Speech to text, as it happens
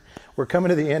We're coming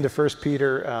to the end of 1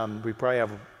 Peter. We probably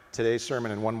have today's sermon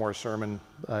and one more sermon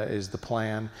is the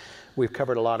plan. We've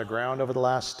covered a lot of ground over the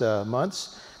last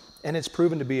months, and it's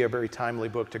proven to be a very timely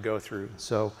book to go through.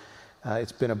 So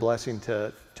it's been a blessing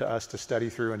to us to study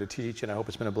through and to teach, and I hope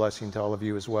it's been a blessing to all of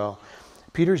you as well.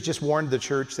 Peter's just warned the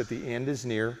church that the end is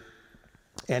near,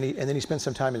 and then he spent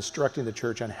some time instructing the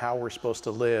church on how we're supposed to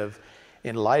live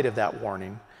in light of that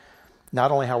warning. Not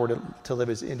only how we're to live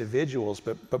as individuals,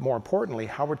 but more importantly,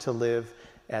 how we're to live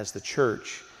as the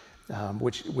church,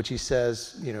 which he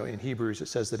says, in Hebrews, it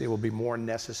says that it will be more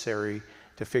necessary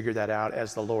to figure that out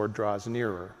as the Lord draws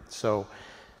nearer. So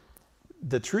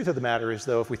the truth of the matter is,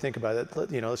 though, if we think about it,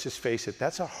 let's just face it,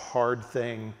 that's a hard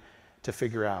thing to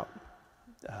figure out.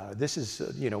 This is,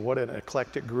 what an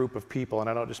eclectic group of people, and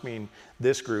I don't just mean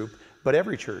this group, but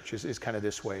every church is kind of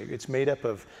this way. It's made up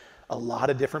of a lot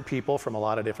of different people from a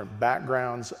lot of different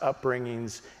backgrounds,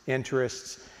 upbringings,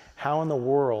 interests. How in the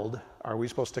world are we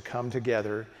supposed to come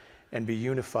together and be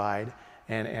unified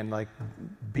and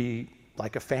be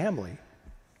like a family?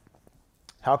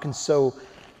 How can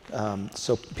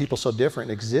people so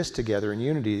different exist together in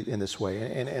unity in this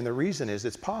way? And the reason is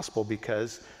it's possible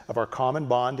because of our common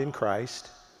bond in Christ,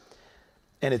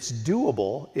 and it's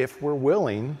doable if we're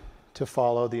willing to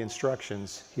follow the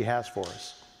instructions he has for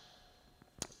us.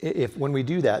 When we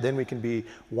do that, then we can be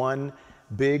one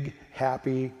big,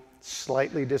 happy,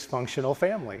 slightly dysfunctional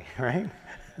family, right?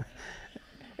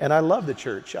 And I love the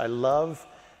church. I love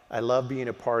being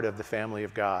a part of the family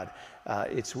of God.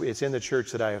 It's in the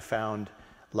church that I have found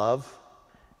love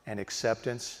and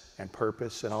acceptance and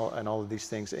purpose and all of these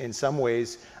things. In some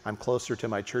ways, I'm closer to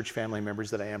my church family members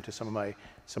than I am to some of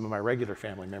my regular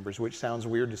family members, which sounds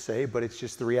weird to say, but it's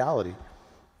just the reality.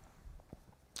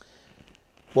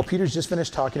 Well, Peter's just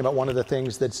finished talking about one of the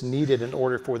things that's needed in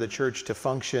order for the church to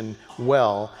function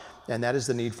well, and that is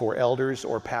the need for elders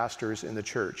or pastors in the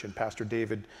church. And Pastor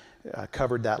David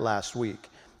covered that last week.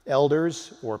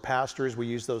 Elders or pastors, we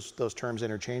use those terms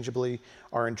interchangeably,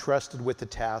 are entrusted with the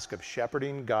task of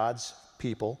shepherding God's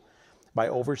people by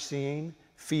overseeing,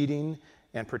 feeding,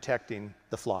 and protecting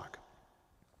the flock.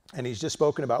 And he's just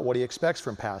spoken about what he expects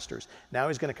from pastors. Now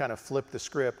he's going to kind of flip the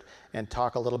script and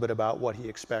talk a little bit about what he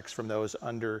expects from those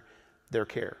under their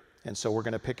care. And so we're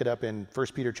going to pick it up in 1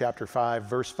 Peter chapter 5,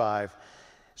 verse 5.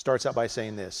 Starts out by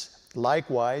saying this: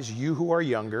 "Likewise, you who are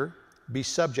younger, be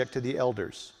subject to the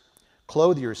elders.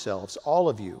 Clothe yourselves, all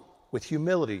of you, with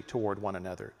humility toward one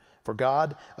another. For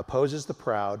God opposes the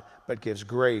proud, but gives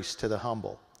grace to the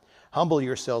humble. Humble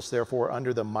yourselves, therefore,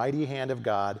 under the mighty hand of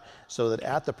God, so that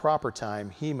at the proper time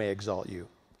he may exalt you,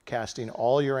 casting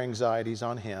all your anxieties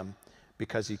on him,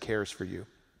 because he cares for you."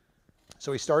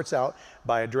 So he starts out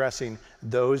by addressing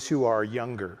those who are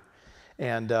younger,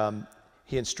 and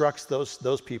he instructs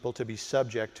those people to be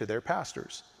subject to their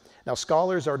pastors. Now,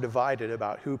 scholars are divided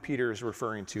about who Peter is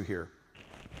referring to here.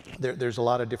 There's a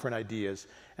lot of different ideas,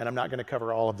 and I'm not going to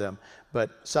cover all of them,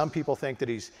 but some people think that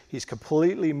he's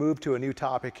completely moved to a new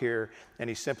topic here, and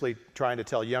he's simply trying to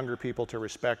tell younger people to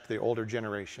respect the older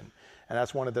generation. And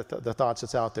that's one of the thoughts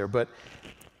that's out there. But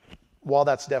while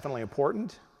that's definitely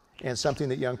important and something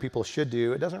that young people should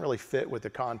do, it doesn't really fit with the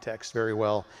context very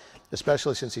well,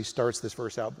 especially since he starts this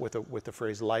verse out with the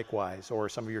phrase "likewise," or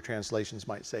some of your translations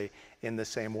might say "in the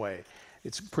same way."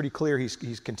 It's pretty clear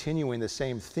he's continuing the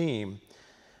same theme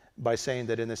by saying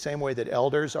that in the same way that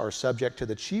elders are subject to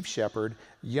the chief shepherd,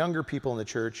 younger people in the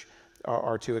church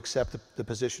are to accept the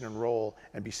position and role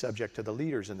and be subject to the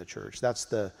leaders in the church. That's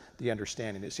the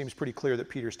understanding. It seems pretty clear that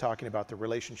Peter's talking about the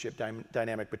relationship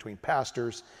dynamic between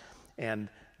pastors and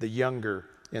the younger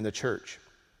in the church.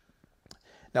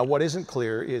 Now, what isn't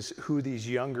clear is who these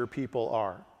younger people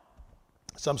are.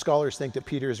 Some scholars think that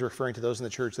Peter is referring to those in the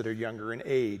church that are younger in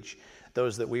age,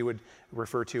 those that we would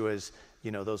refer to as,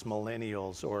 those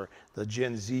millennials or the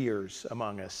Gen Zers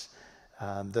among us.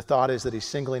 The thought is that he's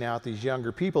singling out these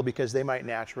younger people because they might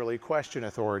naturally question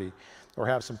authority or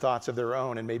have some thoughts of their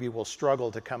own, and maybe will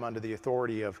struggle to come under the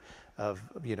authority of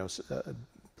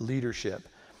leadership.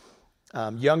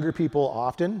 Younger people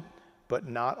often, but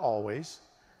not always,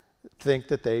 think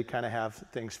that they kind of have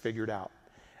things figured out.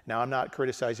 Now, I'm not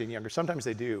criticizing younger. Sometimes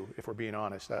they do, if we're being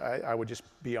honest. I would just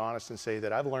be honest and say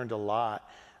that I've learned a lot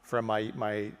from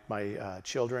my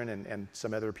children and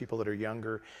some other people that are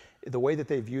younger. The way that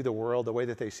they view the world, the way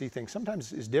that they see things,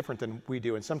 sometimes is different than we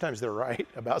do, and sometimes they're right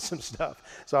about some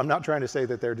stuff. So I'm not trying to say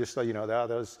that they're just,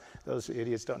 those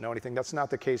idiots don't know anything. That's not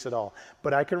the case at all.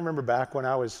 But I can remember back when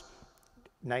I was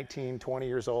 19, 20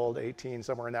 years old, 18,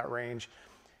 somewhere in that range,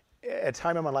 a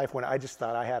time in my life when I just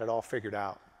thought I had it all figured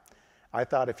out. I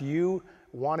thought if you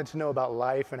wanted to know about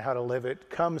life and how to live it,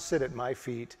 come sit at my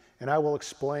feet, and I will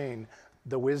explain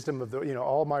the wisdom of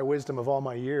all my wisdom of all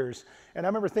my years. And I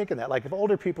remember thinking that, like, if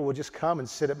older people would just come and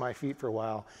sit at my feet for a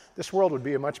while, this world would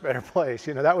be a much better place.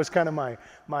 That was kind of my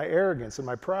arrogance and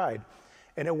my pride.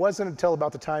 And it wasn't until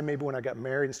about the time maybe when I got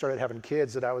married and started having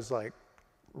kids that I was like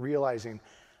realizing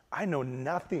I know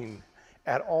nothing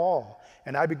at all.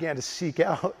 And I began to seek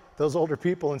out those older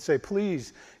people and say,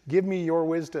 please give me your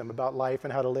wisdom about life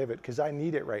and how to live it, because I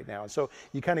need it right now. And so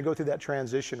you kind of go through that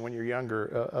transition when you're younger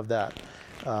of that.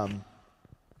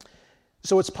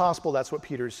 So it's possible that's what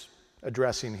Peter's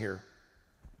addressing here.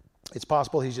 It's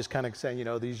possible he's just kind of saying,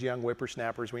 these young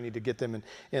whippersnappers, we need to get them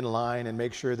in line and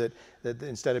make sure that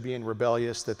instead of being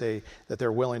rebellious, that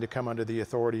they're willing to come under the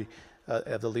authority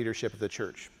of the leadership of the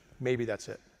church. Maybe that's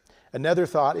it. Another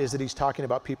thought is that he's talking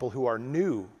about people who are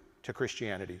new to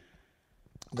Christianity.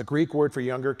 The Greek word for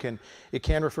younger can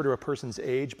refer to a person's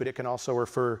age, but it can also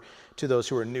refer to those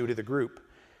who are new to the group.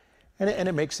 And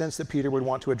it makes sense that Peter would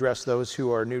want to address those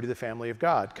who are new to the family of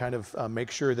God, kind of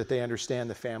make sure that they understand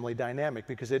the family dynamic,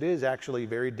 because it is actually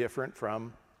very different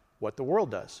from what the world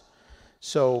does.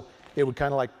 So it would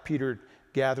kind of like Peter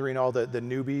gathering all the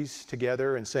newbies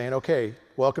together and saying, okay,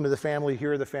 welcome to the family,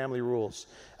 here are the family rules.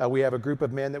 We have a group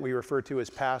of men that we refer to as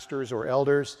pastors or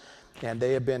elders, and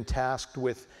they have been tasked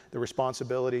with the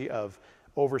responsibility of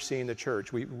overseeing the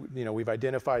church. We've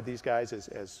identified these guys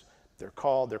as they're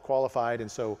called, they're qualified, and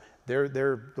so they're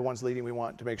the ones leading. We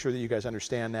want to make sure that you guys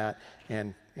understand that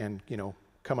and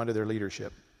come under their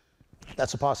leadership.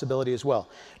 That's a possibility as well.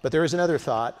 But there is another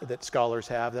thought that scholars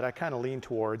have that I kind of lean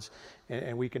towards,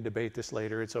 and we can debate this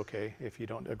later. It's okay if you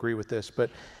don't agree with this,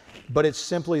 but it's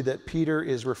simply that Peter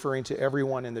is referring to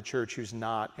everyone in the church who's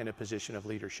not in a position of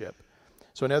leadership.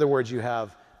 So in other words, you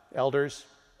have elders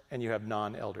and you have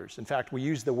non-elders. In fact, we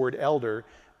use the word elder.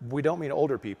 We don't mean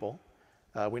older people.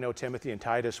 We know Timothy and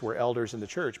Titus were elders in the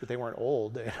church, but they weren't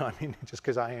old. I mean, just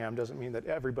because I am doesn't mean that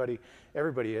everybody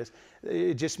is.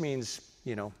 It just means,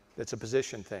 it's a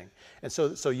position thing. And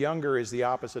so younger is the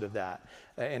opposite of that.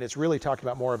 And it's really talking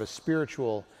about more of a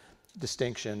spiritual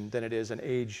distinction than it is an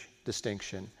age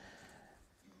distinction.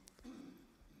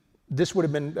 This would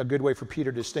have been a good way for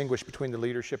Peter to distinguish between the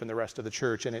leadership and the rest of the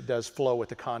church, and it does flow with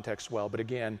the context well. But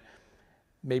again,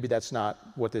 maybe that's not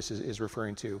what this is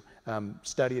referring to.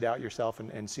 Study it out yourself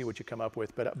and see what you come up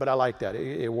with. But I like that.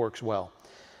 It works well.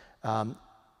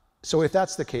 So if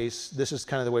that's the case, this is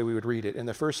kind of the way we would read it. In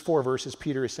the first 4 verses,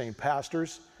 Peter is saying,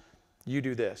 pastors, you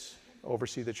do this.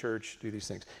 Oversee the church, do these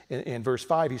things. In verse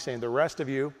 5, he's saying, the rest of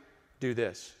you do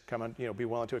this. Come on, be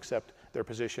willing to accept their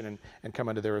position and come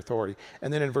under their authority.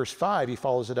 And then in verse 5, he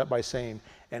follows it up by saying,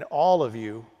 and all of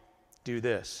you do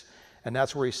this. And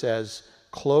that's where he says,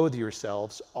 clothe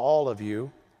yourselves, all of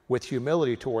you, with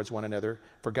humility towards one another,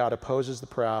 for God opposes the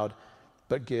proud,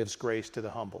 but gives grace to the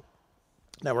humble.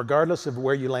 Now, regardless of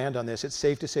where you land on this, it's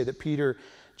safe to say that Peter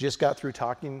just got through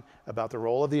talking about the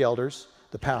role of the elders,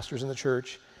 the pastors in the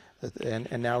church,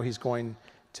 and now he's going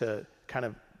to kind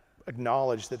of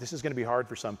acknowledge that this is going to be hard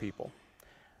for some people.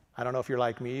 I don't know if you're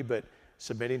like me, but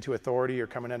submitting to authority or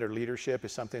coming under leadership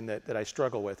is something that I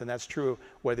struggle with. And that's true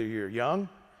whether you're young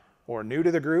or new to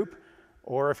the group,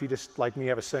 or if you just, like me,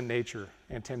 have a sin nature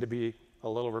and tend to be a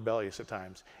little rebellious at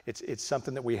times. It's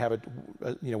something that we have,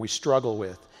 we struggle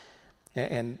with.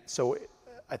 And so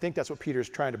I think that's what Peter's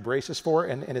trying to brace us for,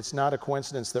 and it's not a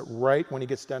coincidence that right when he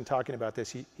gets done talking about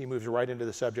this, he moves right into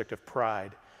the subject of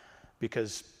pride,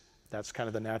 because that's kind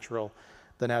of the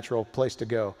natural place to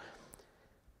go.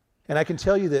 And I can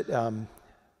tell you that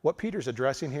what Peter's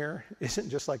addressing here isn't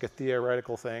just like a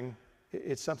theoretical thing.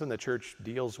 It's something the church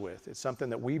deals with. It's something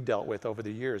that we've dealt with over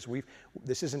the years.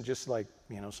 This isn't just like,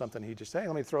 something he just, hey,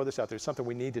 let me throw this out there. It's something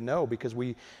we need to know because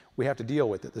we have to deal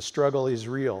with it. The struggle is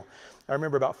real. I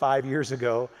remember about 5 years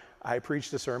ago, I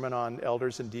preached a sermon on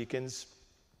elders and deacons,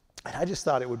 and I just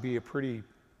thought it would be a pretty,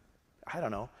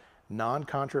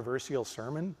 non-controversial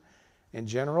sermon in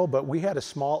general, but we had a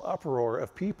small uproar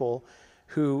of people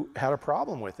who had a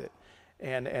problem with it.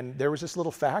 And there was this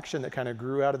little faction that kind of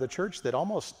grew out of the church that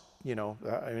almost,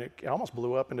 it almost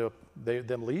blew up into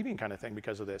them leaving kind of thing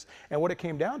because of this. And what it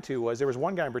came down to was there was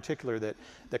one guy in particular that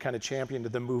kind of championed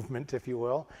the movement, if you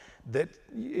will, that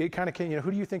it kind of came,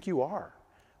 who do you think you are?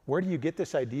 Where do you get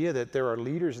this idea that there are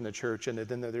leaders in the church and that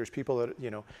then there's people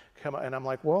that, come, and I'm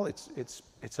like, well, it's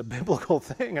a biblical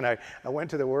thing. And I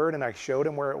went to the Word and I showed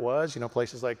him where it was,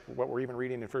 places like what we're even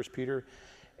reading in 1 Peter.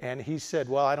 And he said,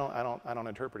 well, I don't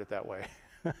interpret it that way.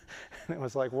 And it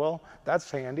was like, well,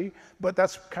 that's handy, but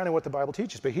that's kind of what the Bible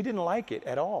teaches. But he didn't like it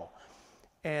at all.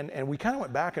 And we kind of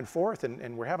went back and forth,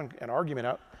 and we're having an argument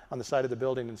out on the side of the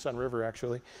building in Sun River,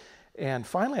 actually. And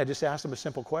finally, I just asked him a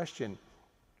simple question.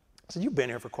 I said, you've been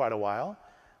here for quite a while.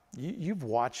 You've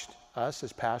watched us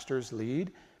as pastors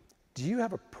lead. Do you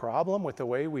have a problem with the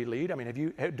way we lead? I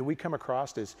mean, do we come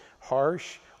across as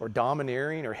harsh or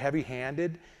domineering or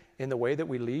heavy-handed in the way that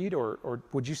we lead? Or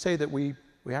would you say that we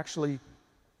actually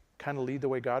kind of lead the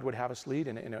way God would have us lead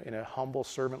in a humble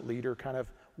servant leader kind of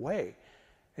way?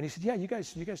 And he said, yeah, you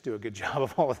guys do a good job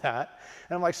of all of that.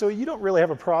 And I'm like, so you don't really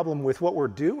have a problem with what we're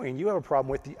doing. You have a problem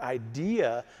with the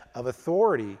idea of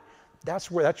authority.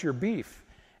 That's your beef.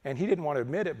 And he didn't want to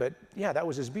admit it, but yeah, that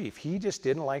was his beef. He just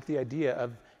didn't like the idea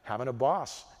of having a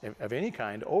boss of any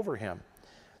kind over him.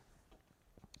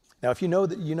 Now, if you know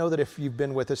that if you've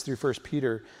been with us through 1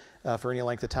 Peter for any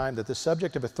length of time, that the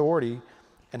subject of authority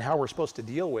and how we're supposed to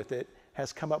deal with it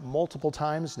has come up multiple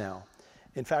times now.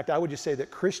 In fact, I would just say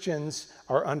that Christians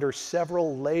are under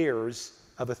several layers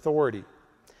of authority.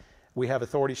 We have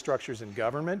authority structures in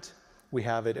government, we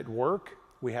have it at work,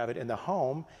 we have it in the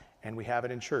home, and we have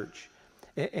it in church.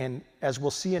 And as we'll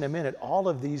see in a minute, all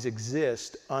of these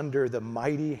exist under the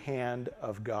mighty hand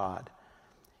of God.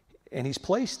 And he's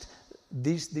placed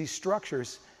these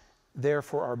structures there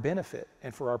for our benefit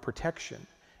and for our protection.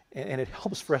 And it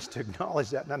helps for us to acknowledge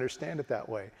that and understand it that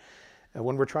way. And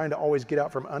when we're trying to always get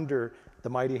out from under the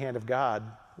mighty hand of God,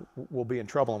 we'll be in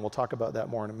trouble, and we'll talk about that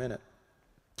more in a minute.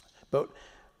 But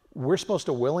we're supposed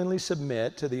to willingly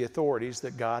submit to the authorities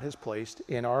that God has placed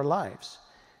in our lives,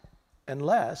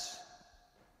 unless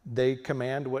they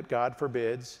command what God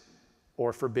forbids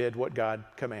or forbid what God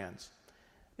commands.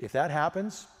 If that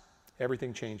happens,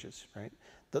 everything changes, right?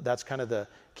 That's kind of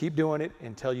keep doing it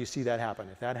until you see that happen.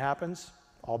 If that happens,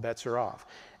 all bets are off.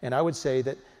 And I would say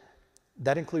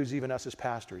that includes even us as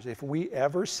pastors. If we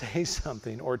ever say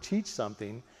something or teach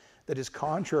something that is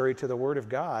contrary to the Word of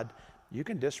God, you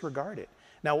can disregard it.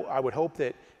 Now, I would hope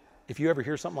that if you ever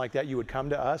hear something like that, you would come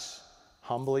to us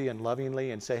humbly and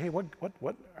lovingly and say, hey, what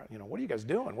are you guys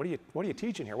doing? What are you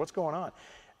teaching here? What's going on?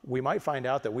 We might find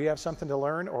out that we have something to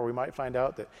learn, or we might find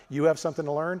out that you have something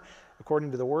to learn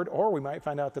according to the Word, or we might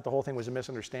find out that the whole thing was a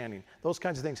misunderstanding. Those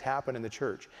kinds of things happen in the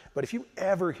church. But if you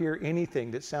ever hear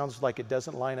anything that sounds like it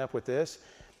doesn't line up with this,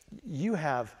 you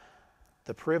have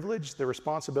the privilege, the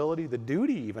responsibility, the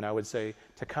duty even, I would say,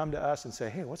 to come to us and say,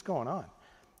 hey, what's going on?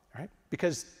 Right?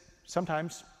 Because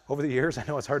sometimes over the years, I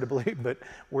know it's hard to believe, but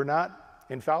we're not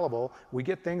infallible. We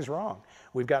get things wrong.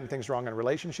 We've gotten things wrong in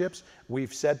relationships.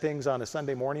 We've said things on a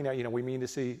Sunday morning. We mean to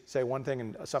say one thing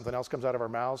and something else comes out of our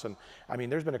mouths. And I mean,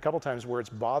 there's been a couple times where it's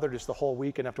bothered us the whole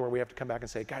week enough to where we have to come back and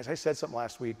say, guys, I said something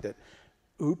last week that,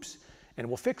 oops, and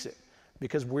we'll fix it.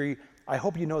 Because I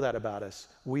hope you know that about us.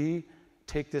 We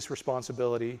take this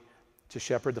responsibility to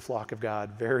shepherd the flock of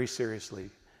God very seriously.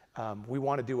 We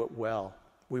want to do it well.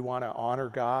 We want to honor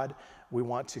God. We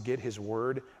want to get His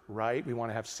Word right. We want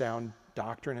to have sound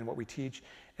doctrine in what we teach.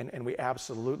 And we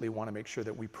absolutely want to make sure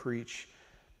that we preach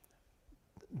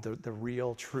the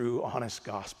real, true, honest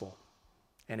gospel.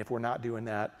 And if we're not doing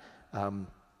that,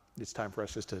 it's time for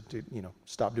us just to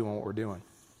stop doing what we're doing.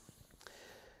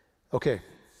 Okay.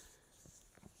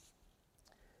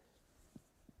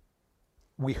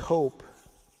 We hope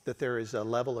that there is a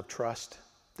level of trust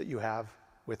that you have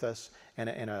with us and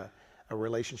a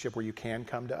relationship where you can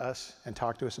come to us and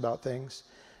talk to us about things.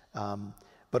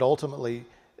 But ultimately,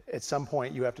 at some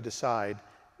point, you have to decide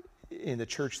in the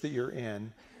church that you're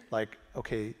in, like,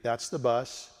 okay, that's the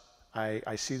bus.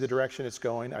 I see the direction it's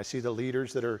going. I see the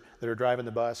leaders that are driving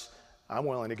the bus. I'm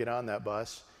willing to get on that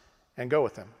bus and go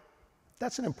with them.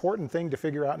 That's an important thing to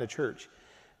figure out in a church.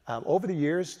 Over the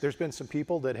years, there's been some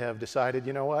people that have decided,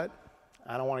 you know what?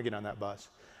 I don't want to get on that bus.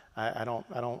 I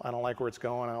don't like where it's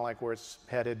going. I don't like where it's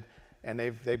headed, and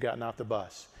they've gotten off the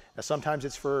bus. Now, sometimes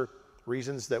it's for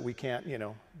reasons that we can't,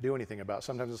 do anything about.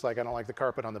 Sometimes it's like, I don't like the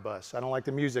carpet on the bus. I don't like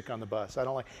the music on the bus.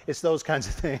 It's those kinds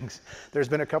of things. There's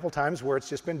been a couple times where it's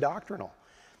just been doctrinal.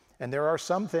 And there are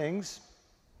some things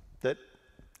that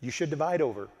you should divide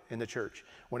over in the church.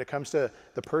 When it comes to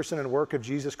the person and work of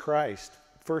Jesus Christ,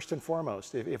 first and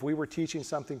foremost, if we were teaching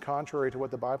something contrary to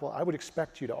what the Bible, I would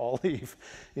expect you to all leave.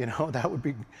 That would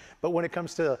be. But when it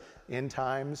comes to end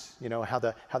times, how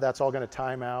that's all going to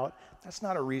time out, that's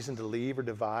not a reason to leave or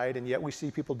divide. And yet we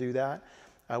see people do that.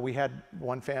 We had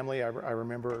one family, I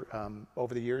remember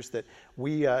over the years that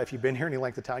if you've been here any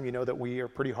length of time, you know that we are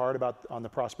pretty hard on the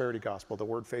prosperity gospel, the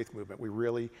word faith movement. We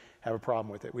really have a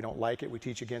problem with it. We don't like it. We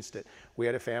teach against it. We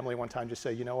had a family one time just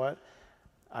say, you know what?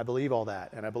 I believe all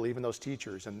that, and I believe in those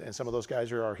teachers, and some of those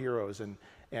guys are our heroes,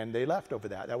 and they left over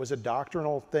that. That was a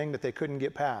doctrinal thing that they couldn't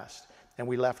get past, and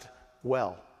we left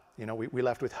well. We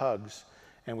left with hugs,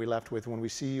 and we left with, when we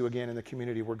see you again in the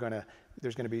community, we're going to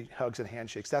there's going to be hugs and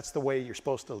handshakes. That's the way you're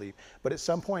supposed to leave. But at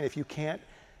some point, if you can't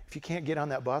get on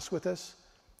that bus with us,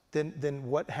 then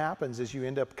what happens is you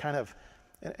end up kind of,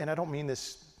 and I don't mean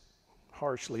this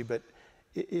harshly, but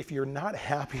if you're not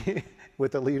happy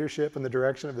with the leadership and the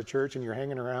direction of the church and you're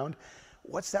hanging around,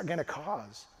 what's that going to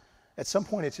cause? At some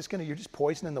point, you're just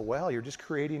poisoning the well. You're just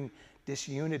creating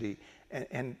disunity.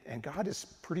 And God is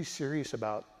pretty serious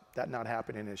about that not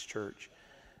happening in his church.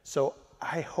 So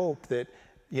I hope that,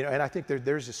 and I think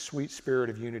there's a sweet spirit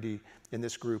of unity in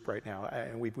this group right now.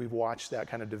 And we've watched that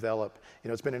kind of develop.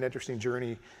 It's been an interesting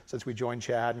journey since we joined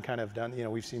Chad and kind of done,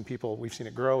 we've seen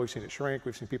it grow, we've seen it shrink,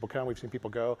 we've seen people come, we've seen people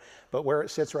go. But where it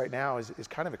sits right now is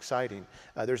kind of exciting.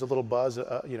 There's a little buzz,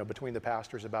 between the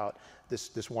pastors about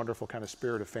this wonderful kind of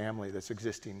spirit of family that's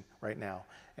existing right now.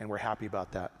 And we're happy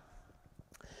about that.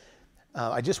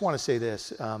 I just want to say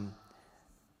this.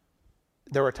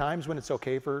 There are times when it's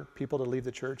okay for people to leave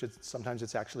the church. Sometimes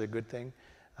it's actually a good thing.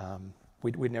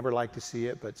 We'd never like to see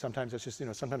it, but sometimes it's just,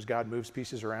 sometimes God moves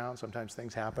pieces around. Sometimes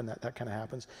things happen, that kind of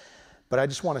happens. But I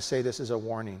just want to say this as a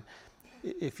warning.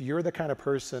 If you're the kind of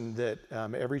person that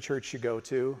every church you go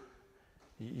to,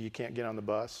 you can't get on the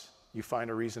bus, you find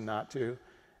a reason not to,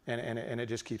 and it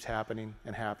just keeps happening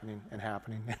and happening and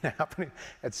happening and happening.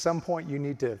 At some point, you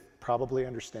need to probably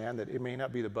understand that it may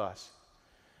not be the bus.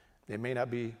 It may not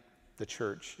be the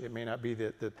church. It may not be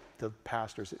the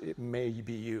pastors. It may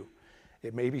be you.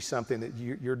 It may be something that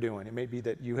you're doing. It may be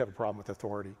that you have a problem with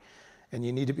authority. And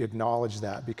you need to acknowledge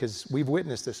that, because we've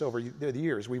witnessed this over the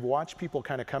years. We've watched people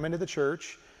kind of come into the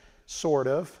church, sort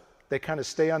of. They kind of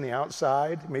stay on the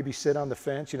outside, maybe sit on the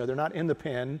fence. They're not in the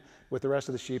pen with the rest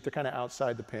of the sheep. They're kind of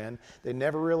outside the pen. They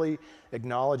never really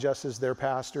acknowledge us as their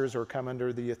pastors or come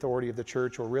under the authority of the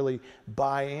church or really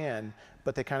buy in,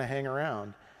 but they kind of hang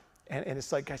around. And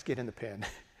it's like, guys, get in the pen.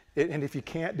 And if you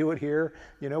can't do it here,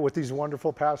 with these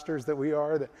wonderful pastors that we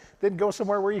are, then go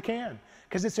somewhere where you can.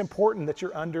 Because it's important that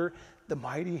you're under the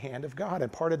mighty hand of God.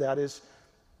 And part of that is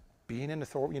being in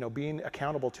authority, being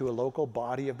accountable to a local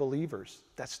body of believers.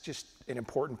 That's just an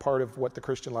important part of what the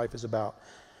Christian life is about.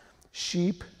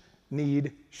 Sheep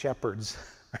need shepherds,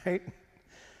 right?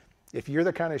 If you're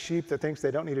the kind of sheep that thinks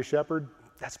they don't need a shepherd,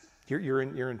 you're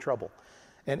in trouble.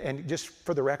 And just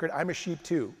for the record, I'm a sheep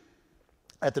too.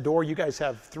 At the door, you guys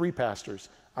have 3 pastors.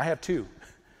 I have 2.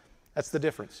 That's the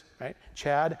difference, right?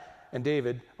 Chad and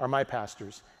David are my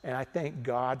pastors, and I thank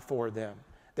God for them.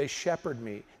 They shepherd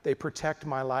me. They protect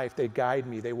my life. They guide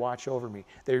me. They watch over me.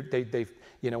 They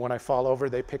when I fall over,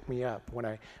 they pick me up. When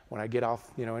I get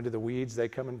off, into the weeds, they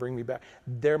come and bring me back.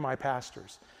 They're my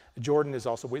pastors. Jordan is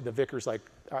also, the vicar's like,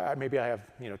 maybe I have,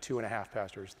 2.5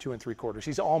 pastors, 2 3/4.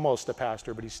 He's almost a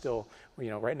pastor, but he's still,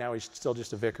 right now he's still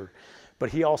just a vicar. But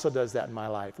he also does that in my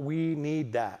life. We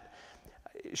need that.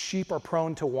 Sheep are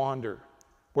prone to wander.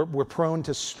 We're prone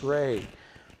to stray.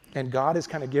 And God has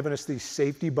kind of given us these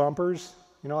safety bumpers.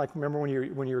 Like remember when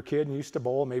you were a kid and you used to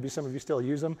bowl, maybe some of you still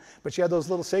use them, but you had those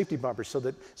little safety bumpers so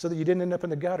that you didn't end up in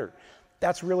the gutter.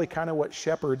 That's really kind of what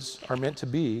shepherds are meant to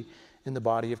be in the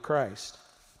body of Christ.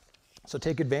 So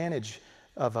take advantage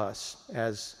of us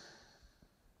as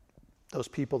those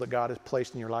people that God has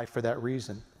placed in your life for that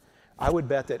reason. I would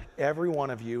bet that every one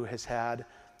of you has had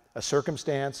a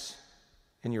circumstance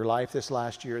in your life this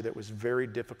last year that was very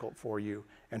difficult for you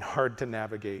and hard to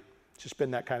navigate. It's just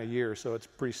been that kind of year, so it's a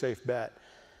pretty safe bet.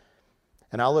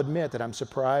 And I'll admit that I'm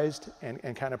surprised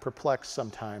and kind of perplexed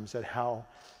sometimes at how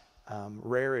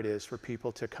rare it is for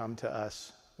people to come to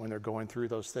us when they're going through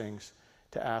those things,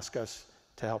 to ask us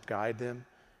to help guide them,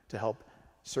 to help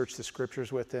search the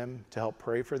scriptures with them, to help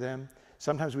pray for them.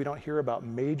 Sometimes we don't hear about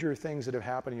major things that have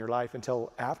happened in your life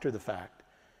until after the fact.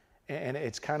 And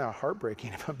it's kind of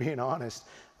heartbreaking, if I'm being honest.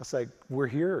 It's like, we're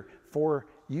here for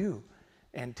you,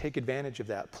 and take advantage of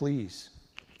that, please.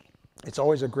 It's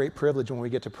always a great privilege when we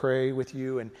get to pray with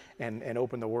you and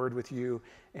open the Word with you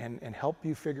and help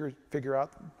you figure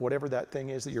out whatever that thing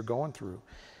is that you're going through.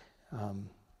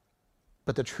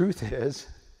 But the truth is,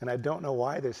 and I don't know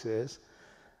why this is,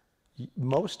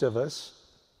 most of us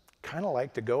kind of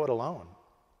like to go it alone.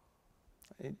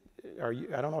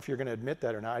 I don't know if you're going to admit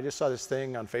that or not. I just saw this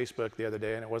thing on Facebook the other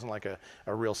day, and it wasn't like a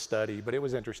real study, but it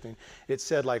was interesting. It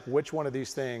said, like, which one of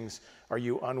these things are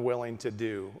you unwilling to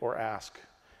do or ask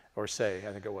or say?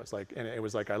 I think it was like, and it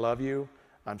was like, I love you,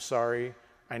 I'm sorry,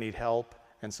 I need help,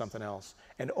 and something else.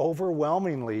 And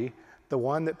overwhelmingly, the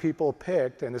one that people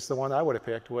picked, and it's the one I would have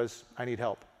picked, was I need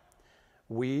help.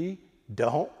 We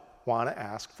don't want to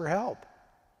ask for help.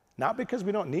 Not because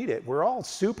we don't need it. We're all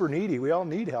super needy. We all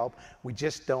need help. We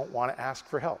just don't want to ask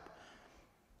for help.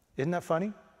 Isn't that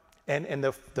funny? And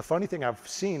the funny thing I've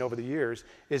seen over the years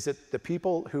is that the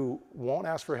people who won't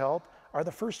ask for help are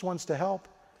the first ones to help.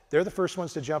 They're the first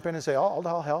ones to jump in and say,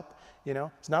 I'll help. You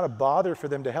know, it's not a bother for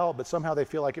them to help, but somehow they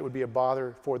feel like it would be a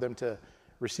bother for them to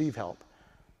receive help.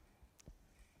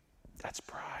 That's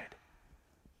pride.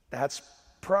 That's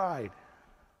pride.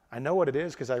 I know what it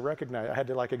is because I recognize, I had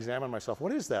to examine myself.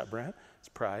 What is that, Brent? It's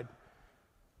pride.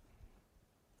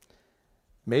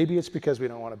 Maybe it's because we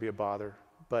don't want to be a bother,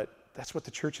 but that's what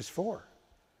the church is for.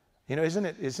 You know, isn't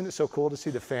it so cool to see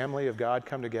the family of God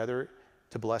come together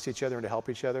to bless each other and to help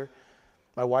each other?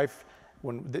 My wife,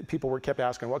 when people kept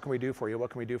asking, what can we do for you? What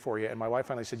can we do for you? And my wife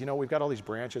finally said, we've got all these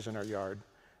branches in our yard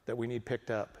that we need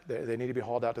picked up. They need to be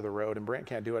hauled out to the road, and Brent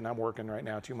can't do it, and I'm working right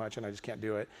now too much, and I just can't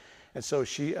do it. And so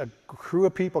a crew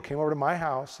of people came over to my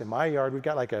house in my yard. We've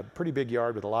got a pretty big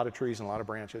yard with a lot of trees and a lot of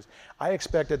branches. I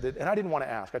expected that, and I didn't want to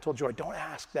ask. I told Joy, don't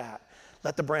ask that.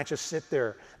 Let the branches sit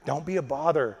there. Don't be a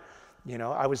bother.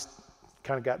 I was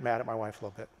kind of got mad at my wife a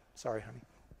little bit. Sorry, honey.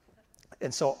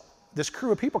 And so this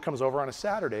crew of people comes over on a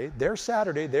Saturday, their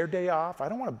day off. I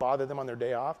don't want to bother them on their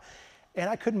day off. And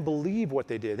I couldn't believe what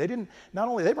they did.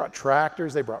 They brought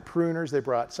tractors, they brought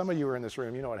pruners, some of you were in this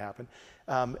room, you know what happened.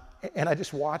 And I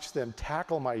just watched them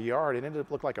tackle my yard. It ended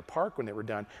up looking like a park when they were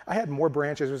done. I had more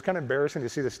branches. It was kind of embarrassing to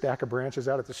see the stack of branches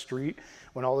out at the street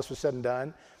when all this was said and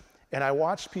done. And I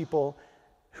watched people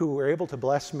who were able to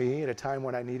bless me at a time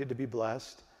when I needed to be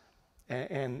blessed.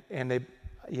 And they,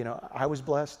 I was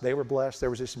blessed, they were blessed. There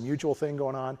was this mutual thing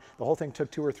going on. The whole thing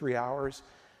took 2 or 3 hours.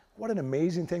 What an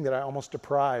amazing thing that I almost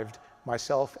deprived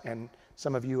myself and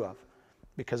some of you of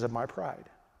because of my pride.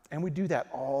 And we do that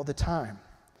all the time.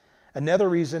 Another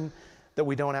reason that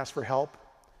we don't ask for help,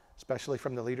 especially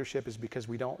from the leadership, is because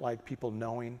we don't like people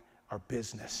knowing our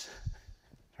business,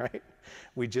 right?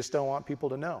 We just don't want people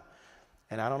to know.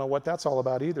 And I don't know what that's all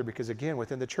about either, because again,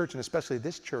 within the church, and especially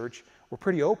this church, we're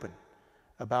pretty open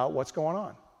about what's going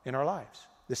on in our lives.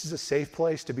 This is a safe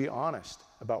place to be honest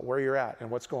about where you're at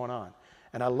and what's going on.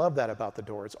 And I love that about the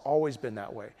door. It's always been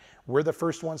that way. We're the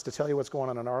first ones to tell you what's going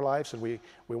on in our lives, and we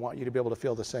want you to be able to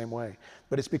feel the same way.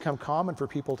 But it's become common for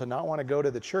people to not want to go to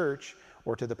the church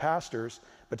or to the pastors,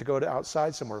 but to go to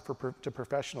outside somewhere to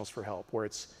professionals for help, where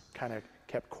it's kind of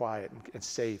kept quiet and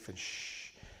safe and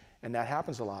shh. And that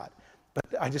happens a lot. But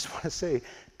I just want to say,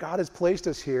 God has placed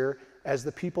us here as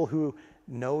the people who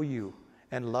know you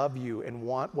and love you and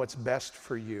want what's best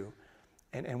for you.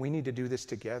 And we need to do this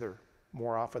together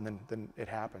more often than it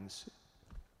happens.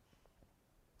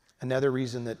 Another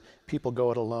reason that people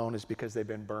go it alone is because they've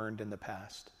been burned in the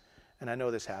past. And I know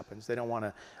this happens. They don't want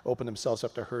to open themselves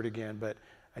up to hurt again, but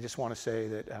I just want to say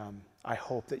that I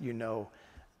hope that you know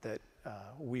that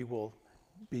we will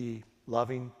be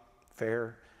loving,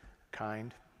 fair,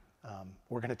 kind.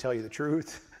 We're going to tell you the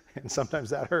truth. And sometimes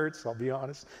that hurts, I'll be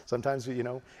honest. Sometimes,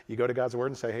 you go to God's word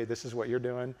and say, hey, this is what you're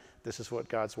doing. This is what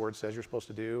God's word says you're supposed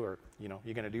to do. Or,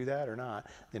 you're going to do that or not.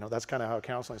 That's kind of how a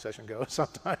counseling session goes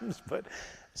sometimes. But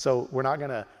so we're not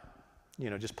going to,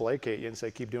 just placate you and say,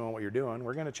 keep doing what you're doing.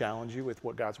 We're going to challenge you with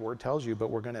what God's word tells you, but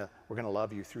we're going to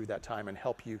love you through that time and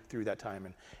help you through that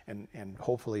time and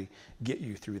hopefully get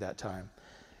you through that time.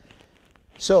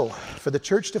 So, for the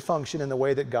church to function in the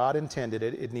way that God intended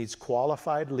it, it needs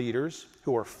qualified leaders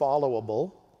who are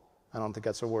followable. I don't think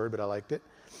that's a word, but I liked it.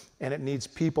 And it needs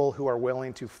people who are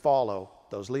willing to follow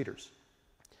those leaders.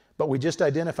 But we just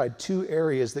identified 2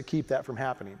 areas that keep that from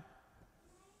happening.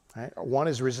 Right? One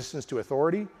is resistance to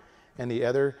authority, and the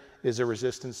other is a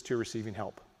resistance to receiving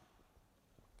help.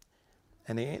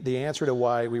 And the answer to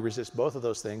why we resist both of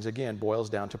those things, again, boils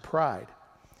down to pride.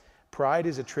 Pride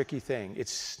is a tricky thing.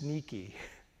 It's sneaky.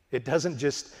 It doesn't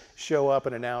just show up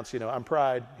and announce, I'm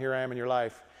pride, here I am in your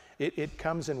life. It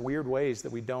comes in weird ways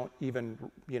that we don't even,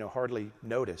 hardly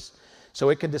notice. So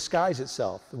it can disguise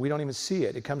itself. We don't even see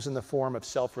it. It comes in the form of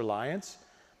self-reliance,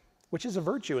 which is a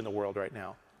virtue in the world right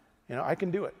now. I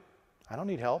can do it. I don't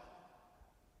need help.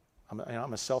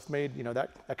 I'm a self-made,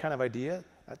 that kind of idea,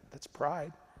 that's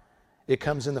pride. It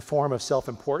comes in the form of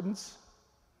self-importance,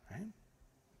 right?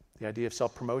 The idea of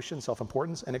self-promotion,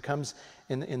 self-importance, and it comes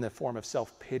in the form of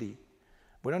self-pity.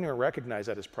 We don't even recognize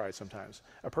that as pride sometimes.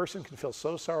 A person can feel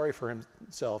so sorry for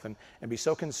himself and be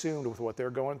so consumed with what they're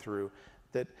going through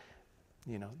that,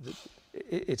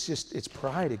 it's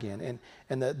pride again.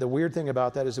 And the weird thing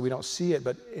about that is that we don't see it,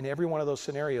 but in every one of those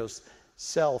scenarios,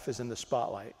 self is in the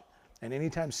spotlight. And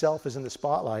anytime self is in the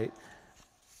spotlight,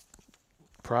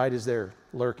 pride is there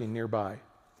lurking nearby.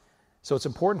 So it's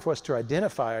important for us to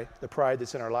identify the pride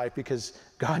that's in our life, because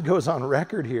God goes on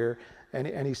record here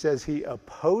and he says he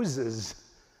opposes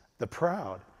the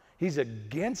proud. He's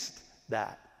against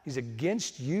that. He's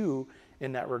against you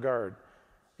in that regard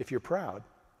if you're proud.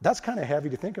 That's kind of heavy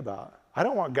to think about. I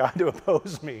don't want God to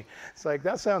oppose me. It's like,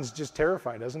 that sounds just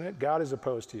terrifying, doesn't it? God is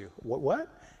opposed to you. What?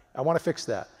 I want to fix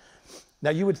that. Now,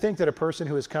 you would think that a person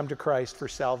who has come to Christ for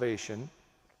salvation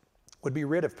would be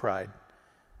rid of pride.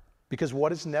 Because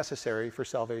what is necessary for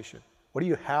salvation? What do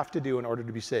you have to do in order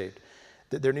to be saved?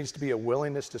 That there needs to be a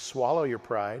willingness to swallow your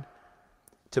pride,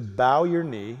 to bow your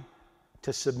knee,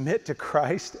 to submit to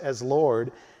Christ as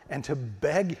Lord, and to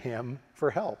beg him for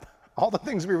help. All the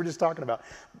things we were just talking about.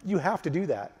 You have to do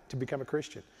that to become a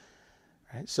Christian.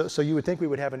 Right? So you would think we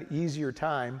would have an easier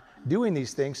time doing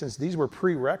these things since these were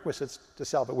prerequisites to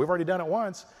salvation. We've already done it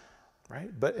once, right?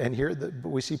 But here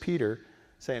we see Peter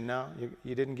saying, no,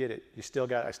 you didn't get it. I still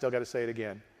got to say it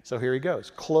again. So here he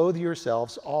goes. Clothe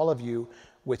yourselves, all of you,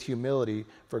 with humility,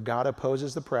 for God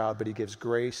opposes the proud, but he gives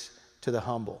grace to the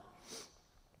humble.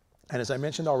 And as I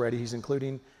mentioned already, he's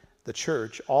including the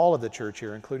church, all of the church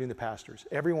here, including the pastors.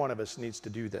 Every one of us needs to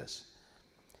do this.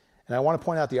 And I want to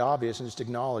point out the obvious and just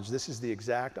acknowledge this is the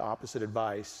exact opposite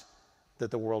advice that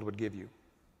the world would give you.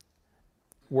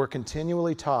 We're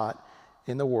continually taught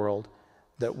in the world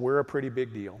that we're a pretty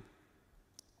big deal,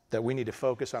 that we need to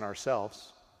focus on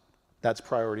ourselves. That's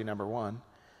priority number one.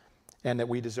 And that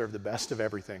we deserve the best of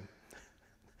everything.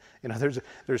 You know,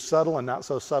 there's subtle and not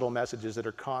so subtle messages that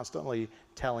are constantly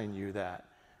telling you that.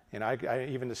 And I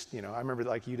even just, I remember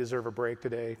like, you deserve a break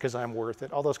today because I'm worth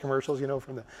it. All those commercials,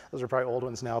 those are probably old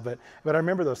ones now, but I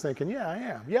remember those thinking, yeah, I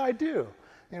am. Yeah, I do.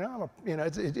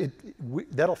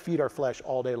 That'll feed our flesh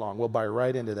all day long. We'll buy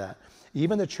right into that.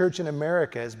 Even the church in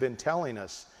America has been telling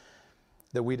us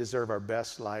that we deserve our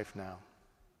best life now.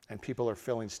 And people are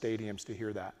filling stadiums to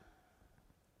hear that.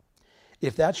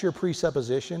 If that's your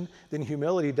presupposition, then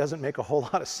humility doesn't make a whole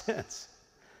lot of sense,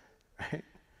 right?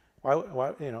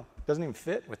 Why, doesn't even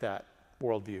fit with that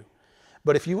worldview.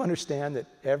 But if you understand that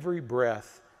every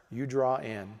breath you draw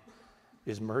in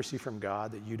is mercy from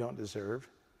God that you don't deserve,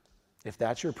 if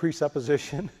that's your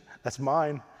presupposition, that's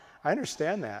mine. I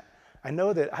understand that. I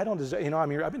know that I don't deserve,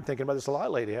 I've been thinking about this a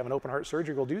lot lately. Having open heart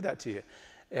surgery will do that to you.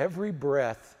 Every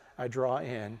breath I draw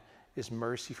in is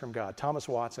mercy from God. Thomas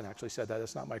Watson actually said that.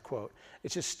 That's not my quote.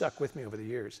 It's just stuck with me over the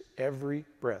years. Every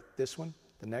breath, this one,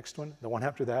 the next one, the one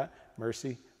after that,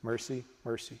 mercy, mercy,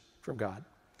 mercy from God.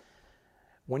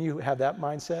 When you have that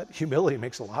mindset, humility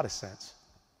makes a lot of sense.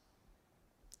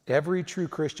 Every true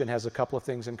Christian has a couple of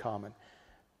things in common.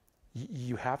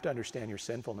 You have to understand your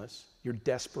sinfulness, your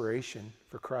desperation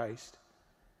for Christ,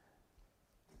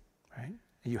 right?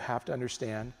 You have to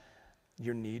understand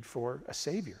your need for a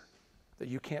Savior, that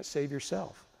you can't save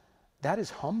yourself. That is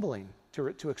humbling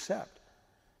to accept.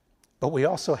 But we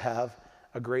also have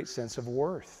a great sense of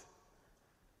worth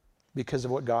because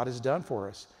of what God has done for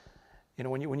us.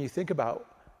 When you think about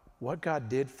what God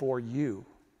did for you,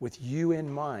 with you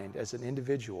in mind as an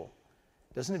individual,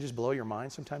 doesn't it just blow your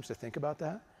mind sometimes to think about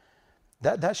that?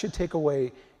 That should take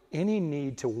away any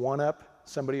need to one-up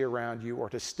somebody around you or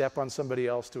to step on somebody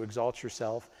else to exalt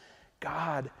yourself.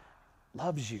 God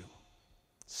loves you,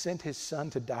 sent his son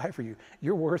to die for you.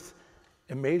 You're worth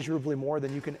immeasurably more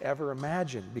than you can ever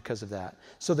imagine because of that.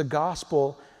 So the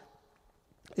gospel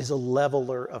is a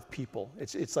leveler of people.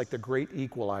 It's like the great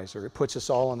equalizer. It puts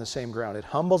us all on the same ground. It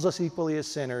humbles us equally as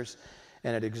sinners,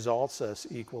 and it exalts us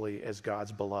equally as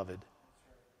God's beloved.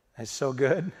 It's so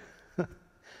good.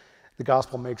 The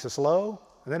gospel makes us low,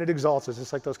 and then it exalts us.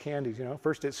 It's like those candies,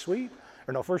 First it's sweet,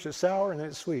 first it's sour, and then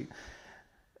it's sweet.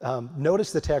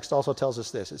 Notice the text also tells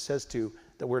us this. It says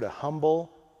that we're to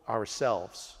humble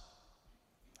ourselves.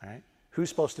 All right? Who's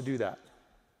supposed to do that?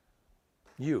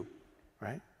 You,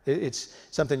 right? It's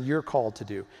something you're called to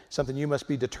do, something you must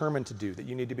be determined to do, that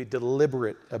you need to be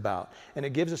deliberate about. And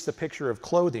it gives us the picture of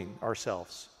clothing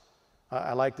ourselves.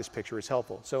 I like this picture. It's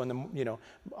helpful. So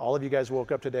all of you guys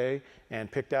woke up today and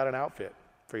picked out an outfit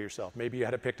for yourself. Maybe you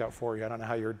had it picked out for you. I don't know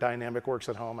how your dynamic works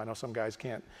at home. I know some guys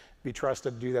can't be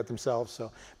trusted to do that themselves.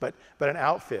 But an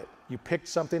outfit, you picked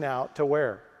something out to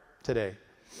wear today,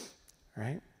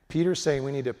 right? Peter's saying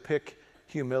we need to pick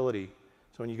humility.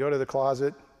 So when you go to the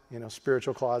closet,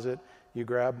 spiritual closet, you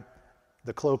grab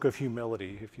the cloak of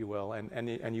humility, if you will,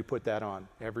 and you put that on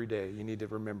every day. You need to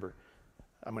remember,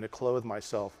 I'm going to clothe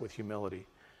myself with humility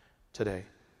today.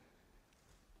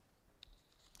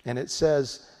 And it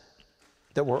says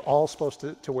that we're all supposed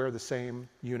to wear the same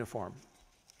uniform.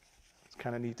 It's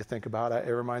kind of neat to think about.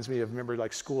 It reminds me of, remember,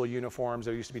 like school uniforms.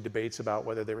 There used to be debates about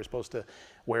whether they were supposed to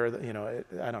wear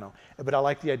I don't know. But I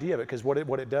like the idea of it because what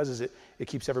it does is it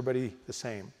keeps everybody the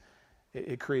same.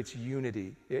 It creates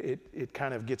unity. It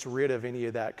kind of gets rid of any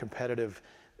of that competitive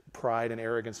pride and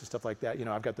arrogance and stuff like that.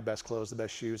 I've got the best clothes, the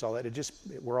best shoes, all that.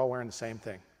 We're all wearing the same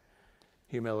thing.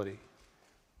 Humility.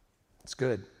 It's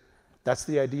good. That's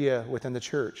the idea within the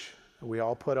church. We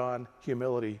all put on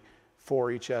humility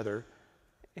for each other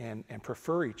and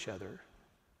prefer each other.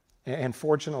 And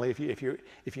fortunately, if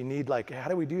you need, like, how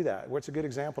do we do that? What's a good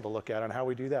example to look at on how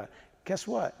we do that? Guess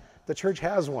what? The church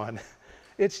has one.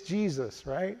 It's Jesus,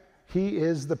 right? He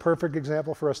is the perfect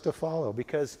example for us to follow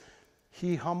because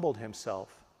he humbled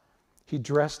himself. He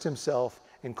dressed himself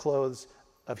in clothes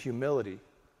of humility.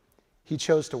 He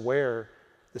chose to wear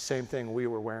the same thing we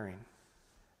were wearing.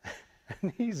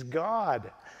 And he's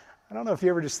God. I don't know if you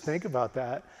ever just think about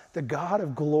that. The God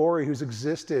of glory who's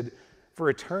existed for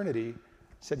eternity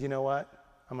said, you know what?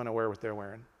 I'm going to wear what they're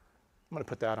wearing. I'm going to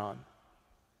put that on.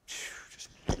 Just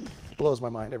blows my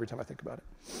mind every time I think about it.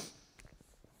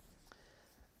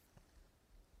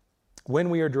 When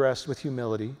we are dressed with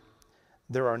humility,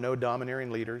 there are no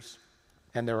domineering leaders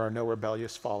and there are no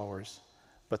rebellious followers,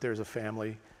 but there's a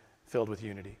family filled with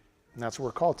unity. And that's what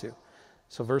we're called to.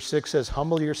 So verse 6 says,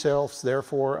 humble yourselves,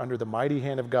 therefore, under the mighty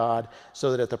hand of God,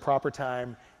 so that at the proper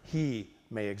time he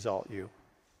may exalt you.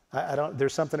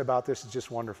 There's something about this that's just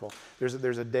wonderful.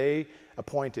 There's a day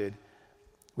appointed.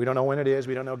 We don't know when it is.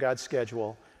 We don't know God's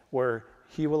schedule, where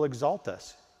he will exalt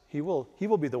us. He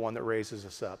will be the one that raises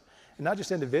us up. And not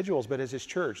just individuals, but as his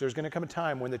church. There's going to come a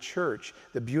time when the church,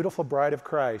 the beautiful bride of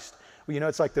Christ, well,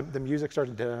 it's like the music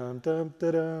starts, dum, dum,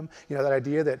 da, dum. That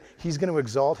idea that he's going to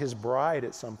exalt his bride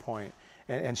at some point,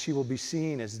 and she will be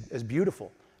seen as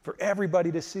beautiful for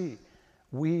everybody to see.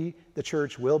 We, the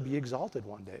church, will be exalted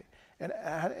one day. And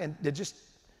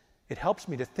it helps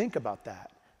me to think about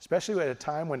that, especially at a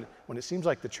time when it seems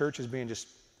like the church is being just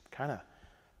kind of,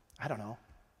 I don't know,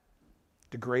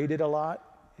 degraded a lot.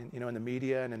 In the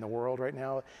media and in the world right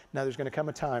now. Now there's going to come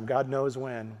a time, God knows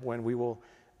when we will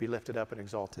be lifted up and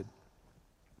exalted.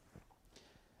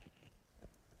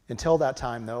 Until that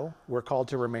time, though, we're called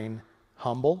to remain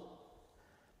humble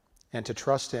and to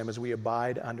trust him as we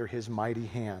abide under his mighty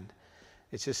hand.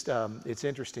 It's just, it's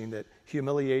interesting that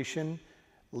humiliation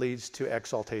leads to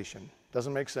exaltation.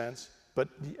 Doesn't make sense, but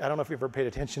I don't know if you've ever paid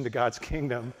attention to God's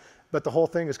kingdom, but the whole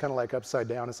thing is kind of like upside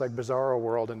down. It's like bizarro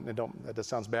world, and that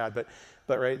sounds bad, but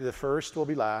right, the first will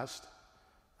be last.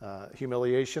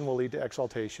 Humiliation will lead to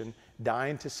exaltation.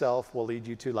 Dying to self will lead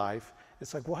you to life.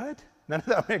 It's like, what? None of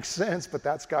that makes sense, but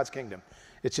that's God's kingdom.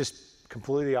 It's just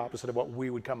completely opposite of what we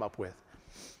would come up with.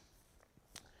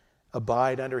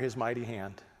 Abide under his mighty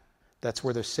hand. That's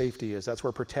where the safety is. That's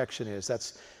where protection is.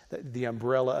 That's the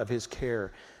umbrella of his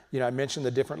care. I mentioned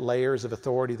the different layers of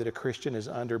authority that a Christian is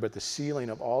under, but the ceiling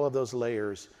of all of those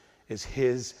layers is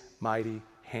his mighty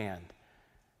hand.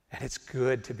 And it's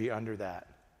good to be under that.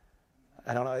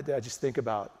 I don't know, I just think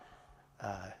about,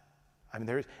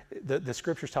 the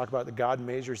scriptures talk about that God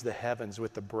measures the heavens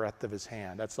with the breadth of his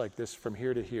hand. That's like this from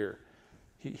here to here.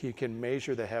 He can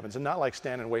measure the heavens, and not like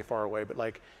standing way far away, but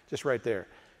like just right there.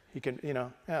 He can,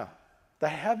 the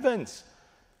heavens.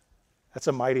 That's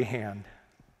a mighty hand.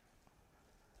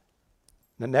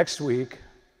 The next week,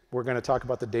 we're going to talk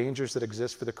about the dangers that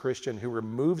exist for the Christian who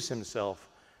removes himself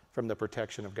from the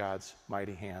protection of God's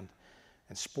mighty hand.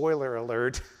 And spoiler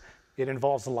alert, it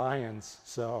involves lions.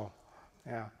 So,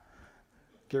 yeah,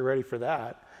 get ready for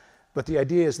that. But the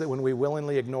idea is that when we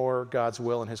willingly ignore God's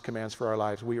will and his commands for our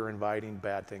lives, we are inviting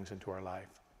bad things into our life.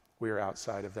 We are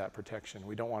outside of that protection.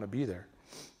 We don't want to be there.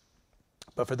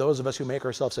 But for those of us who make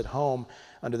ourselves at home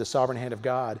under the sovereign hand of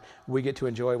God, we get to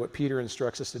enjoy what Peter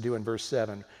instructs us to do in verse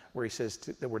 7, where he says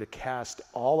that we're to cast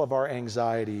all of our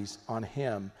anxieties on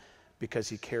him because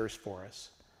he cares for us.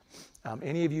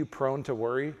 Any of you prone to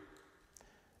worry,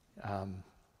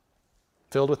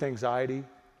 filled with anxiety,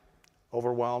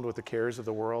 overwhelmed with the cares of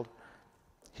the world?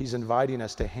 He's inviting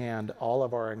us to hand all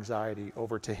of our anxiety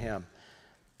over to him.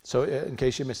 So in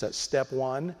case you missed that, step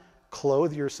 1,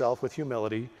 clothe yourself with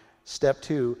humility. Step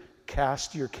 2,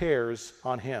 cast your cares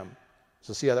on him.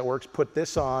 So see how that works? Put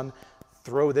this on,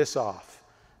 throw this off.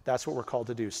 That's what we're called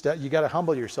to do. You got to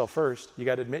humble yourself first. You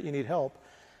got to admit you need help,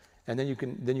 and then you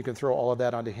can throw all of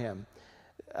that onto him.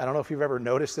 I don't know if you've ever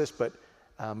noticed this, but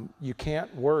you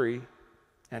can't worry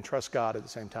and trust God at the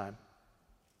same time.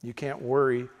 You can't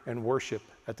worry and worship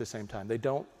at the same time.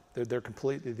 They're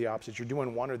completely the opposite. You're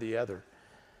doing one or the other.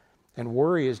 And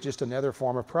worry is just another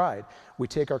form of pride. We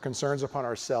take our concerns upon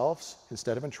ourselves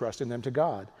instead of entrusting them to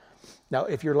God. Now,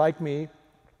 if you're like me,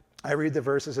 I read the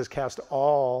verse that says, cast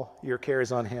all your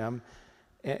cares on him.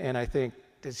 And I think,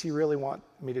 does he really want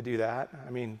me to do that?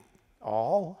 I mean,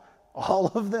 all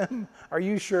of them? Are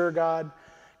you sure, God?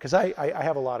 Because I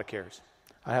have a lot of cares.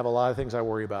 I have a lot of things I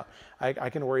worry about. I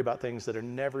can worry about things that are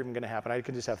never even going to happen. I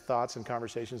can just have thoughts and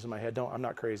conversations in my head. I'm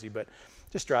not crazy, but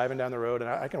just driving down the road, and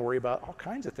I can worry about all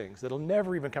kinds of things that'll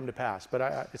never even come to pass.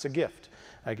 But it's a gift,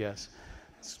 I guess.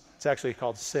 It's actually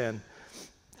called sin.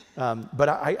 But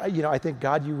I think,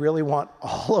 God, you really want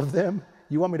all of them?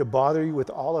 You want me to bother you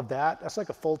with all of that? That's like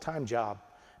a full-time job,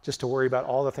 just to worry about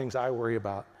all the things I worry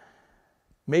about.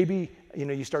 Maybe,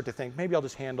 you start to think, maybe I'll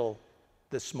just handle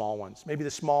the small ones. Maybe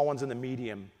the small ones and the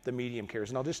medium cares.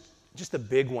 And I'll just the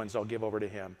big ones I'll give over to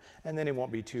him. And then it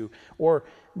won't be 2. Or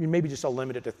maybe just I'll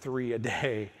limit it to 3 a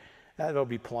day. That'll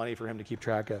be plenty for him to keep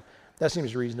track of. That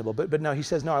seems reasonable. But no, he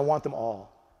says, no, I want them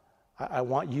all. I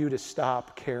want you to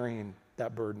stop carrying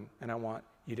that burden. And I want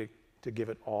you to give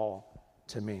it all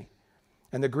to me.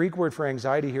 And the Greek word for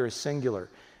anxiety here is singular.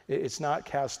 It's not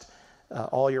cast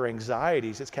all your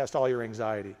anxieties, it's cast all your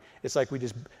anxiety. It's like we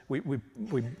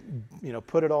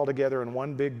put it all together in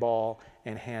one big ball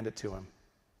and hand it to him,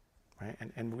 right?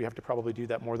 And we have to probably do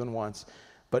that more than once,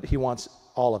 but he wants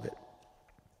all of it.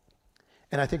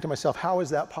 And I think to myself, how is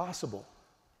that possible?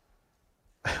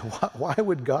 Why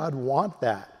would God want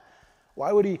that?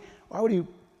 Why would he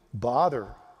bother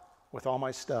with all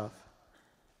my stuff?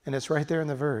 And it's right there in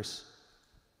the verse.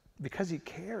 Because he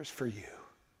cares for you.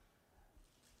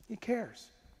 He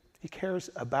cares. He cares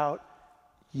about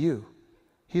you.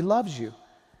 He loves you.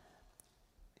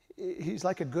 He's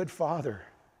like a good father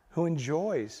who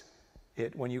enjoys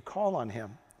it when you call on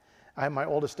him. My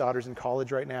oldest daughter's in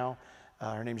college right now.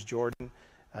 Her name's Jordan.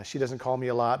 She doesn't call me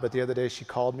a lot, but the other day she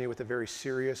called me with a very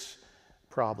serious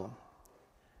problem.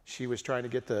 She was trying to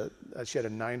get she had a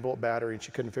 9-volt battery and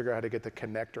she couldn't figure out how to get the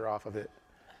connector off of it,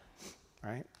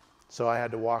 right? So I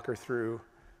had to walk her through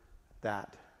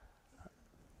that.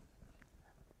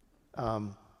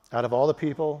 Out of all the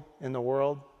people in the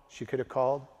world she could have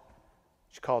called,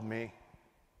 she called me.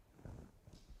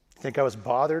 You think I was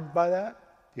bothered by that?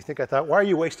 Do you think I thought, why are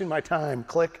you wasting my time?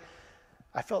 Click.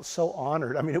 I felt so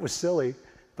honored. I mean, it was silly,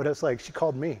 but it's like she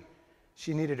called me.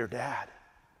 She needed her dad.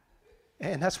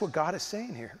 And that's what God is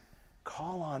saying here.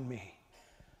 Call on me.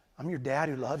 I'm your dad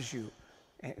who loves you.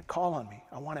 And call on me.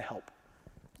 I want to help.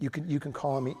 You can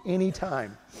call on me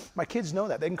anytime. My kids know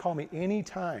that. They can call me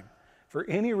anytime for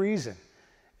any reason.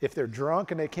 If they're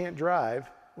drunk and they can't drive,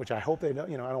 which I hope they know,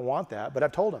 I don't want that, but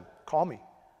I've told them, call me.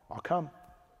 I'll come.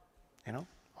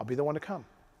 I'll be the one to come.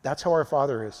 That's how our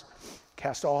Father is.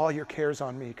 Cast all your cares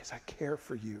on me because I care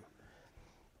for you.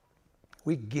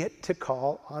 We get to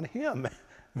call on him.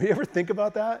 Have you ever think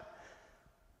about that?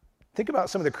 Think about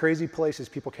some of the crazy places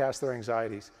people cast their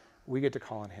anxieties. We get to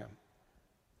call on him.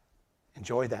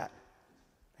 Enjoy that.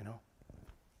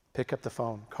 Pick up the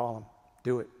phone, call him,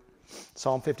 do it.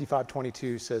 Psalm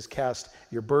 55:22 says, cast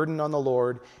your burden on the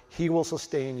Lord. He will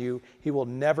sustain you. He will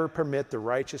never permit the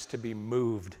righteous to be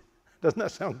moved. Doesn't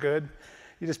that sound good?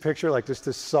 You just picture like just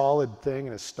this solid thing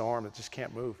in a storm that just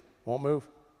can't move, won't move.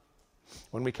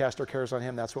 When we cast our cares on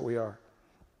him, that's what we are.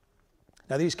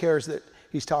 Now, these cares that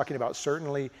he's talking about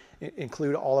certainly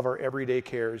include all of our everyday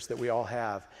cares that we all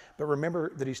have. But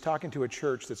remember that he's talking to a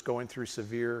church that's going through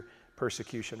severe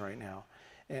persecution right now.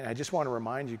 And I just want to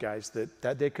remind you guys that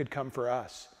that day could come for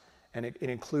us. And it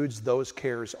includes those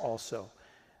cares also.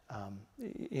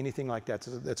 Anything like that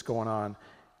that's going on,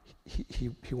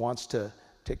 he wants to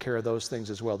take care of those things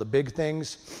as well. The big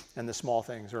things and the small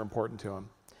things are important to him.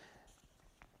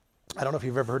 I don't know if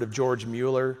you've ever heard of George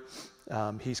Mueller.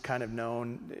 He's kind of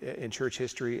known in church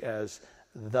history as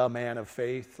the man of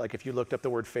faith. Like if you looked up the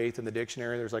word faith in the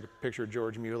dictionary, there's like a picture of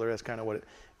George Mueller. That's kind of what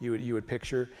you would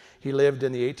picture. He lived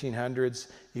in the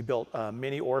 1800s. He built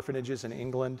many orphanages in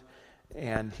England,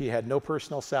 and he had no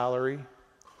personal salary,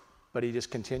 but he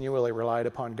just continually relied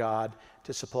upon God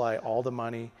to supply all the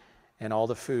money and all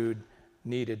the food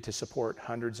needed to support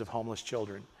hundreds of homeless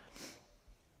children.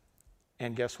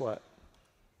 And guess what?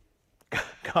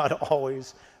 God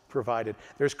always provided.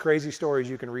 There's crazy stories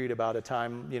you can read about a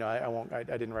time, I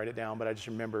didn't write it down, but I just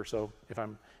remember, so if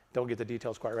don't get the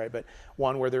details quite right, but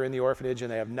one where they're in the orphanage and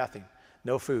they have nothing,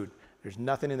 no food. There's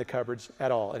nothing in the cupboards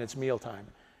at all, and it's mealtime.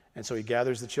 And so he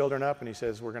gathers the children up and he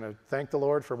says, we're going to thank the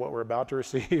Lord for what we're about to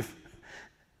receive.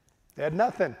 They had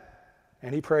nothing.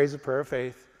 And he prays a prayer of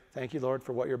faith. Thank you, Lord,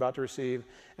 for what you're about to receive.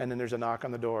 And then there's a knock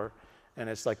on the door. And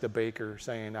it's like the baker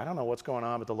saying, I don't know what's going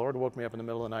on, but the Lord woke me up in the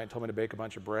middle of the night and told me to bake a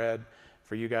bunch of bread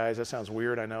for you guys. That sounds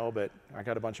weird, I know, but I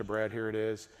got a bunch of bread. Here it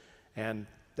is. And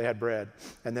they had bread.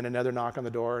 And then another knock on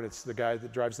the door, and it's the guy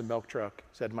that drives the milk truck.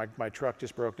 Said, my truck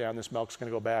just broke down. This milk's going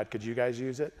to go bad. Could you guys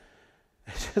use it?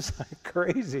 It's just like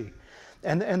crazy.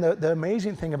 And the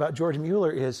amazing thing about George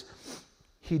Mueller is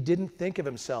he didn't think of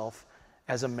himself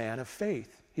as a man of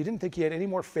faith. He didn't think he had any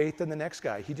more faith than the next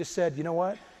guy. He just said, you know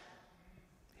what?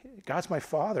 God's my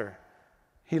Father.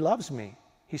 He loves me.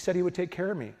 He said he would take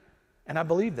care of me. And I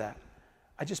believe that.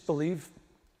 I just believe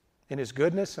in his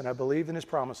goodness, and I believe in his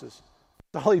promises.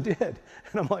 That's all he did.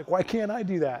 And I'm like, why can't I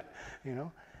do that? You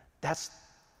know, that's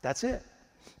it.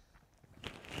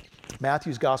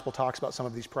 Matthew's gospel talks about some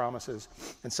of these promises.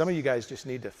 And some of you guys just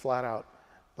need to flat out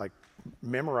like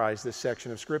memorize this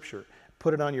section of scripture.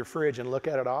 Put it on your fridge and look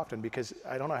at it often, because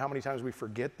I don't know how many times we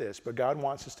forget this, but God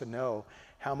wants us to know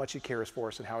how much he cares for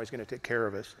us and how he's going to take care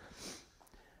of us.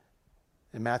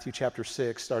 In Matthew chapter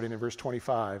 6, starting in verse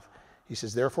 25, he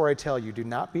says, therefore I tell you, do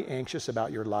not be anxious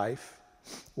about your life,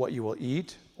 what you will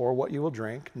eat or what you will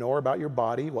drink, nor about your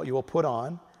body, what you will put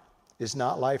on. Is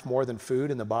not life more than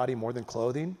food and the body more than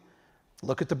clothing?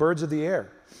 Look at the birds of the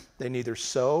air. They neither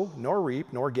sow nor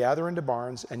reap nor gather into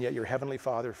barns, and yet your heavenly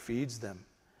Father feeds them.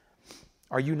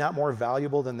 Are you not more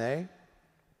valuable than they?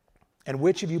 And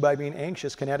which of you, by being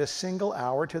anxious, can add a single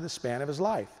hour to the span of his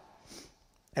life?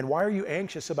 And why are you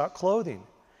anxious about clothing?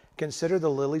 Consider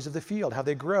the lilies of the field, how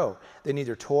they grow. They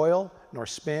neither toil nor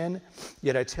spin.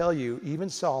 Yet I tell you, even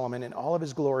Solomon in all of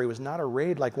his glory was not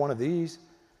arrayed like one of these.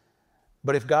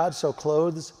 But if God so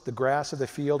clothes the grass of the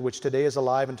field, which today is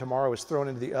alive and tomorrow is thrown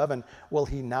into the oven, will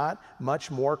he not much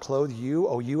more clothe you,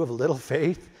 O you of little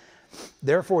faith?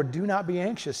 Therefore, do not be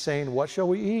anxious, saying, what shall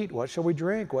we eat? What shall we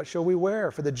drink? What shall we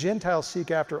wear? For the Gentiles seek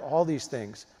after all these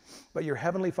things, but your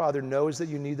heavenly Father knows that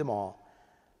you need them all.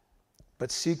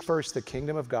 But seek first the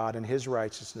kingdom of God and his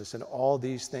righteousness, and all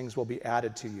these things will be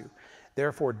added to you.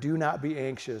 Therefore, do not be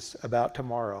anxious about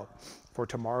tomorrow, for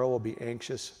tomorrow will be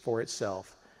anxious for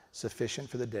itself. Sufficient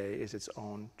for the day is its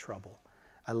own trouble.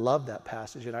 I love that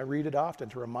passage, and I read it often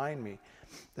to remind me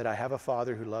that I have a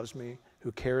Father who loves me,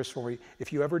 who cares for me.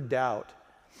 If you ever doubt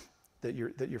that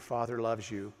your Father loves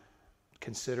you,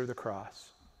 consider the cross.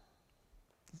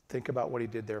 Think about what he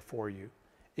did there for you.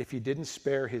 If he didn't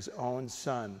spare his own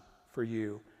son for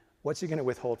you, what's he going to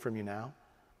withhold from you now?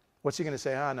 What's he going to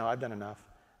say, no, I've done enough?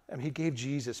 I mean, he gave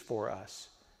Jesus for us.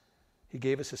 He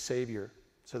gave us a Savior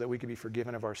so that we could be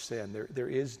forgiven of our sin. There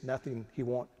is nothing he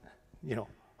won't,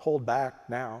 hold back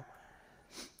now.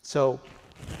 So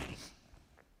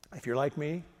if you're like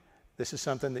me, this is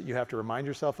something that you have to remind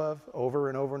yourself of over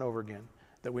and over and over again,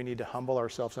 that we need to humble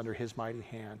ourselves under his mighty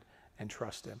hand and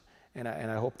trust him. And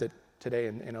I hope that today,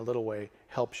 in a little way,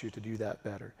 helps you to do that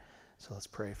better. So let's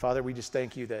pray. Father, we just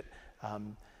thank you that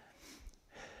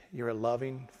you're a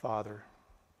loving Father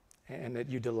and that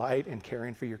you delight in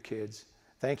caring for your kids.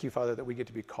 Thank you, Father, that we get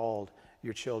to be called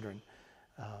your children.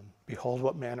 Behold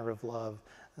what manner of love,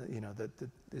 that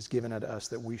is given unto us,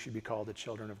 that we should be called the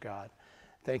children of God.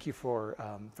 Thank you for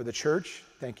the church.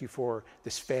 Thank you for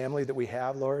this family that we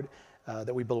have, Lord,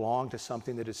 that we belong to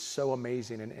something that is so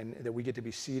amazing, and that we get to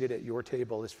be seated at your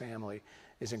table as family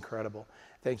is incredible.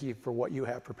 Thank you for what you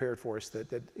have prepared for us,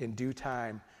 that in due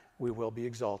time we will be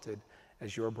exalted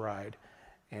as your bride.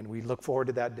 And we look forward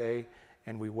to that day,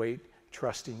 and we wait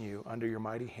trusting you under your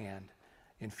mighty hand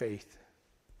in faith.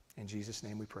 In Jesus'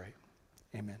 name we pray.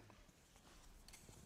 Amen.